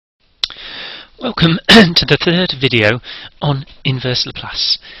Welcome to the third video on inverse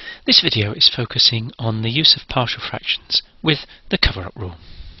Laplace. This video is focusing on the use of partial fractions with the cover-up rule.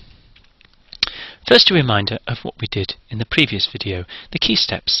 First, a reminder of what we did in the previous video, the key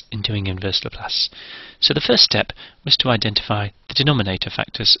steps in doing inverse Laplace. So the first step was to identify the denominator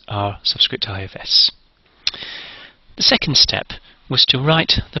factors r subscript I of s. The second step was to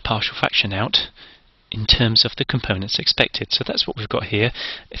write the partial fraction out in terms of the components expected. So that's what we've got here.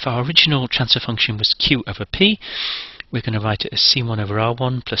 If our original transfer function was q over p, we're going to write it as c1 over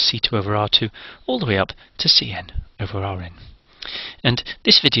r1 plus c2 over r2 all the way up to cn over rn. And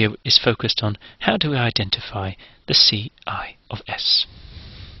this video is focused on how do we identify the ci of s.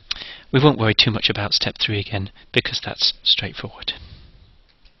 We won't worry too much about step 3 again because that's straightforward.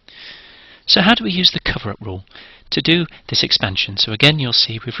 So how do we use the cover-up rule to do this expansion? So again, you'll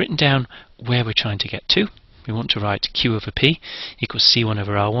see we've written down where we're trying to get to. We want to write q over p equals c1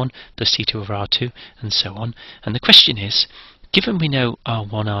 over r1 plus c2 over r2 and so on. And the question is, given we know r1,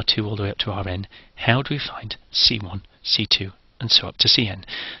 r2 all the way up to rn, how do we find c1, c2 and so up to cn?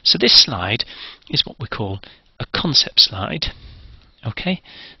 So this slide is what we call a concept slide, okay,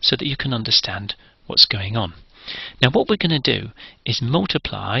 so that you can understand what's going on. Now what we're going to do is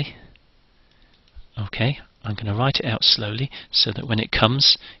multiply. Okay, I'm going to write it out slowly so that when it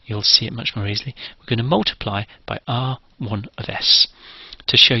comes you'll see it much more easily. We're going to multiply by r1 of s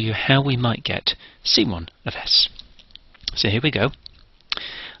to show you how we might get c1 of s. So here we go.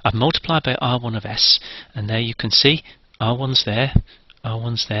 I've multiplied by r1 of s, and there you can see r1's there,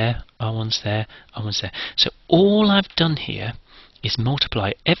 r1's there, r1's there, r1's there. So all I've done here is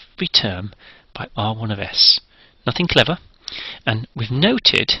multiply every term by r1 of s. Nothing clever. And we've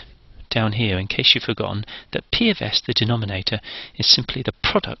noted down here, in case you've forgotten, that p of s, the denominator, is simply the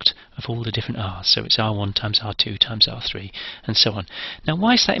product of all the different r's. So it's r1 times r2 times r3 and so on. Now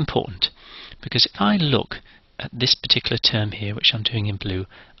why is that important? Because if I look at this particular term here, which I'm doing in blue,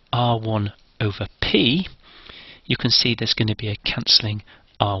 r1 over p, you can see there's going to be a cancelling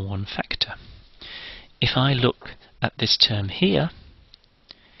r1 factor. If I look at this term here,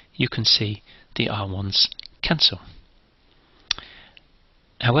 you can see the r1's cancel.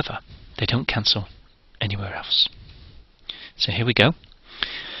 However, they don't cancel anywhere else. So here we go.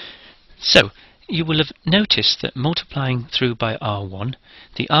 So you will have noticed that multiplying through by r1,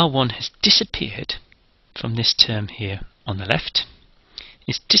 the r1 has disappeared from this term here on the left.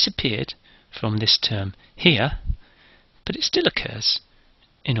 It's disappeared from this term here, but it still occurs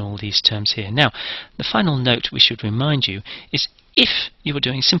in all these terms here. Now, the final note we should remind you is if you were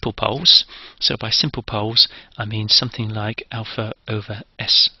doing simple poles, so by simple poles I mean something like alpha over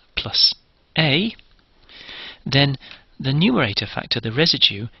s plus a, then the numerator factor, the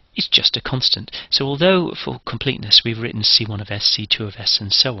residue, is just a constant. So although for completeness we've written c1 of s, c2 of s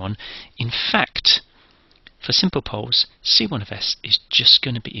and so on, in fact for simple poles c1 of s is just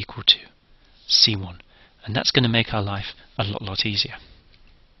going to be equal to c1, and that's going to make our life a lot easier.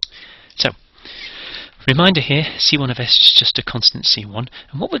 So reminder here, c1 of s is just a constant c1,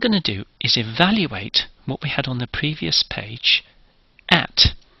 and what we're going to do is evaluate what we had on the previous page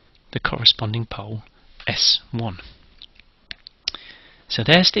at the corresponding pole s1. So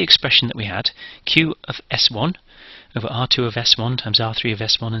there's the expression that we had, q of s1 over r2 of s1 times r3 of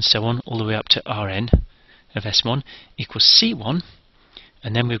s1 and so on all the way up to rn of s1 equals c1,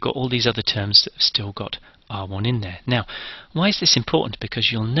 and then we've got all these other terms that have still got r1 in there. Now, why is this important? Because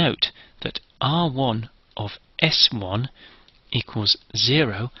you'll note that r1 of s1 equals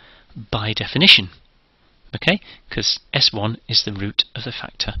 0 by definition, okay, because s1 is the root of the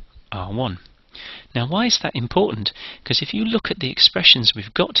factor r1. Now why is that important? Because if you look at the expressions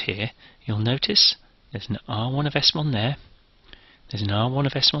we've got here, you'll notice there's an r1 of s1 there, there's an r1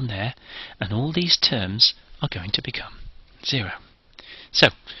 of s1 there, and all these terms are going to become 0. So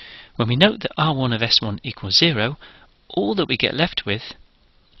when we note that r1 of s1 equals 0, all that we get left with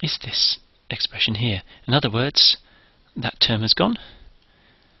is this expression here. In other words, that term has gone,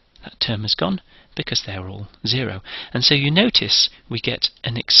 that term has gone, because they're all 0. And so you notice we get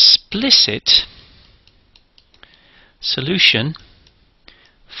an explicit solution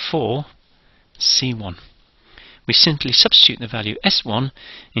for c1. We simply substitute the value s1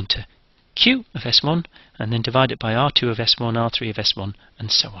 into q of s1 and then divide it by r2 of s1, r3 of s1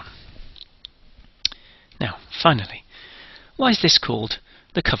 and so on. Now finally, why is this called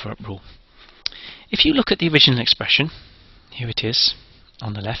the cover-up rule? If you look at the original expression, here it is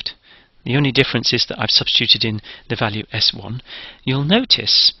on the left, the only difference is that I've substituted in the value s1, you'll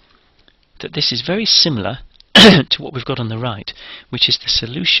notice that this is very similar to what we've got on the right, which is the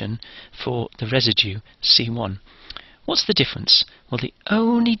solution for the residue c1. What's the difference? Well, the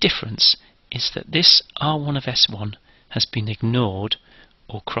only difference is that this R1 of S1 has been ignored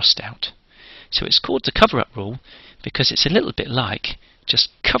or crossed out. So it's called the cover-up rule because it's a little bit like just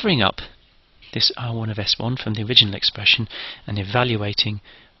covering up this R1 of S1 from the original expression and evaluating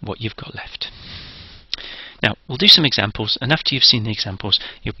what you've got left. Now, we'll do some examples, and after you've seen the examples,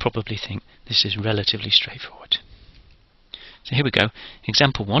 you'll probably think this is relatively straightforward. So here we go,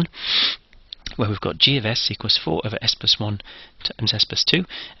 example 1, where we've got g of s equals 4 over s plus 1 times s plus 2,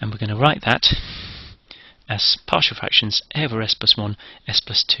 and we're going to write that as partial fractions a over s plus 1, s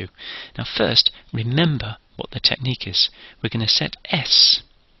plus 2. Now first, remember what the technique is. We're going to set s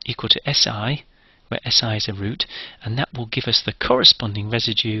equal to si, where si is a root, and that will give us the corresponding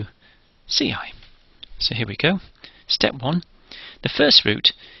residue ci. So here we go. Step 1. The first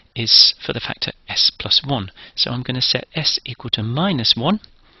root is for the factor s plus 1. So I'm going to set s equal to minus 1,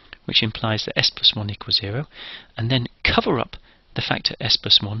 which implies that s plus 1 equals 0, and then cover up the factor s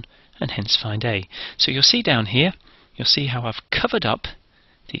plus 1, and hence find a. So you'll see down here, you'll see how I've covered up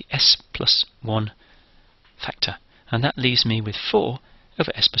the s plus 1 factor, and that leaves me with 4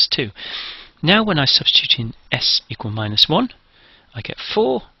 over s plus 2. Now when I substitute in s equal minus 1, I get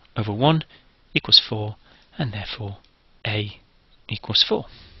 4 over 1 equals 4, and therefore a equals 4.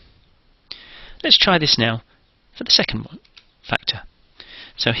 Let's try this now for the second one, factor.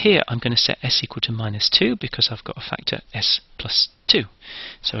 So here I'm going to set s equal to minus 2 because I've got a factor s plus 2.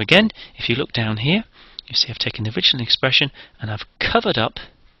 So again, if you look down here, you see I've taken the original expression and I've covered up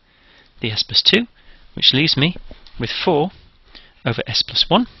the s plus 2, which leaves me with 4 over s plus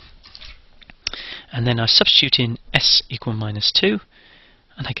 1. And then I substitute in s equal minus 2,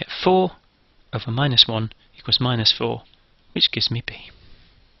 and I get 4 over minus 1 equals minus 4, which gives me b.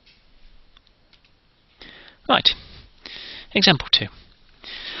 Right, example 2.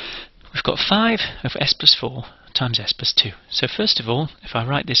 We've got 5 over s plus 4 times s plus 2. So first of all, if I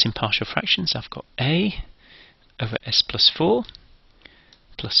write this in partial fractions, I've got a over s plus 4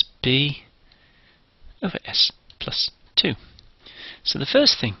 plus b over s plus 2. So the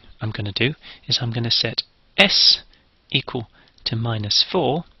first thing I'm going to do is I'm going to set s equal to minus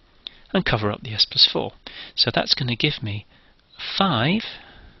 4 and cover up the s plus 4. So that's going to give me 5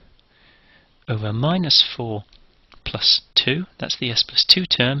 over minus 4 plus 2, that's the s plus 2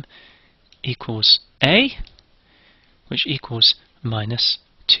 term, equals a, which equals minus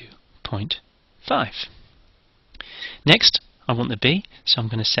 2.5. Next, I want the b, so I'm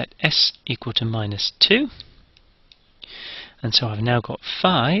going to set s equal to minus 2. And so I've now got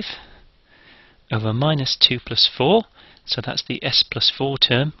 5 over minus 2 plus 4, so that's the s plus 4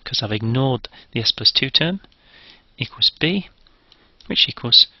 term, because I've ignored the s plus 2 term, equals b, which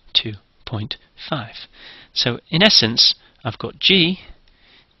equals 2.5. So in essence, I've got g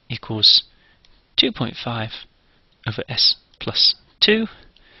equals 2.5 over s plus 2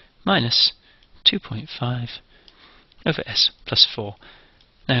 minus 2.5 over s plus 4.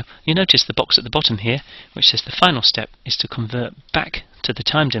 Now, you notice the box at the bottom here, which says the final step is to convert back to the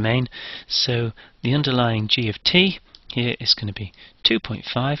time domain, so the underlying g of t here is going to be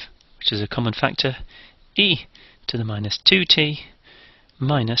 2.5, which is a common factor, e to the minus 2t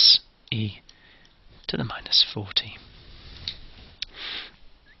minus e to the minus 4t.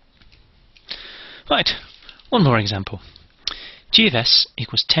 Right, one more example. G of s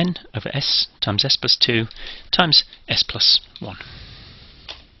equals 10 over s times s plus 2 times s plus 1.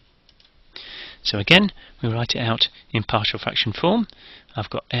 So again, we write it out in partial fraction form. I've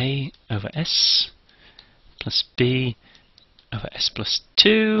got a over s plus b over s plus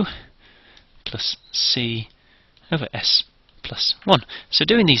 2 plus c over s plus 1. So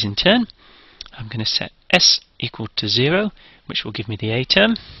doing these in turn, I'm going to set s equal to 0, which will give me the a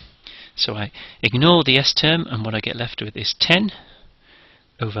term. So I ignore the s term, and what I get left with is 10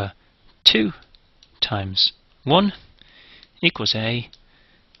 over 2 times 1 equals a,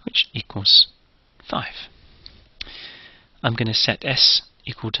 which equals 5. I'm going to set s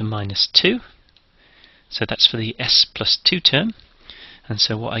equal to minus 2, so that's for the s plus 2 term, and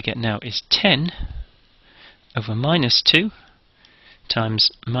so what I get now is 10 over minus 2 times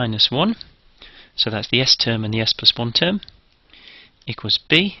minus 1, so that's the s term and the s plus 1 term, equals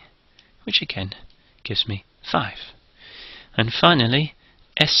b, which again gives me 5. And finally,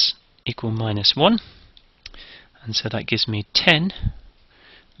 s equal minus 1, and so that gives me 10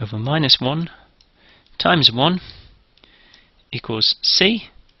 over minus 1 times 1 equals c,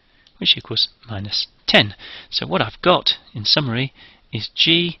 which equals minus 10. So what I've got, in summary, is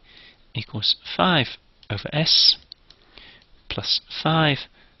g equals 5 over s plus 5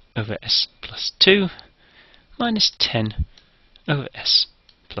 over s plus 2 minus 10 over s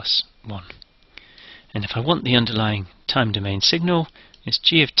plus 1. And if I want the underlying time domain signal, it's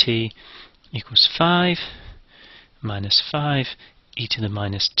g of t equals 5 minus 5 e to the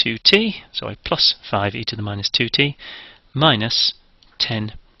minus 2t, sorry, plus 5 e to the minus 2t, minus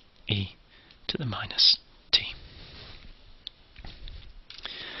 10 e to the minus t.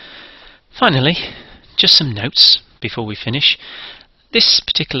 Finally, just some notes before we finish. This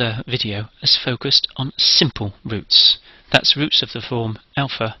particular video has focused on simple roots. That's roots of the form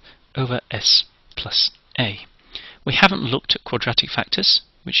alpha over s plus a. We haven't looked at quadratic factors,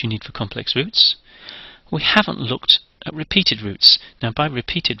 which you need for complex roots. We haven't looked at repeated roots. Now, by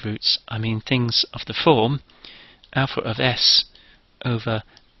repeated roots, I mean things of the form alpha of s over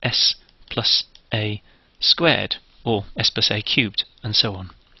s plus a squared, or s plus a cubed, and so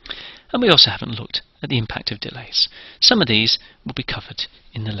on. And we also haven't looked at the impact of delays. Some of these will be covered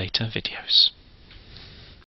in the later videos.